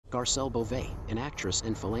Garcelle Beauvais, an actress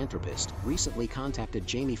and philanthropist, recently contacted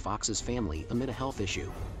Jamie Foxx's family amid a health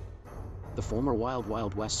issue. The former Wild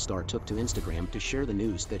Wild West star took to Instagram to share the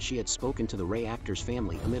news that she had spoken to the Ray actor's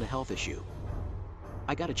family amid a health issue.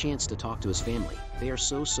 "I got a chance to talk to his family. They are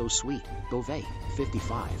so sweet," Beauvais,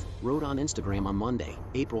 55, wrote on Instagram on Monday,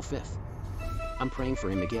 April 5th. "I'm praying for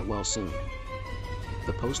him to get well soon."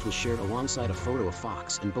 The post was shared alongside a photo of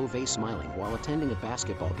Fox and Beauvais smiling while attending a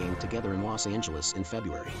basketball game together in Los Angeles in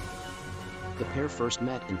February. The pair first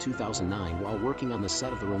met in 2009 while working on the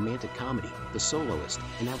set of the romantic comedy, The Soloist,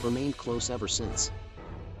 and have remained close ever since.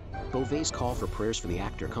 Beauvais' call for prayers for the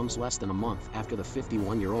actor comes less than a month after the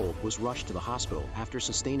 51-year-old was rushed to the hospital after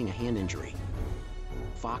sustaining a hand injury.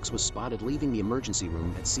 Fox was spotted leaving the emergency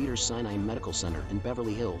room at Cedars-Sinai Medical Center in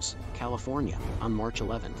Beverly Hills, California, on March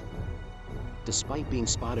 11th. Despite being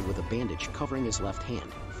spotted with a bandage covering his left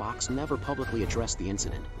hand, Fox never publicly addressed the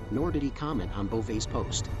incident, nor did he comment on Beauvais'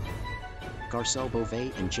 post. Garcelle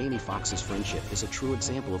Beauvais and Jamie Foxx's friendship is a true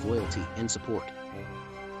example of loyalty and support.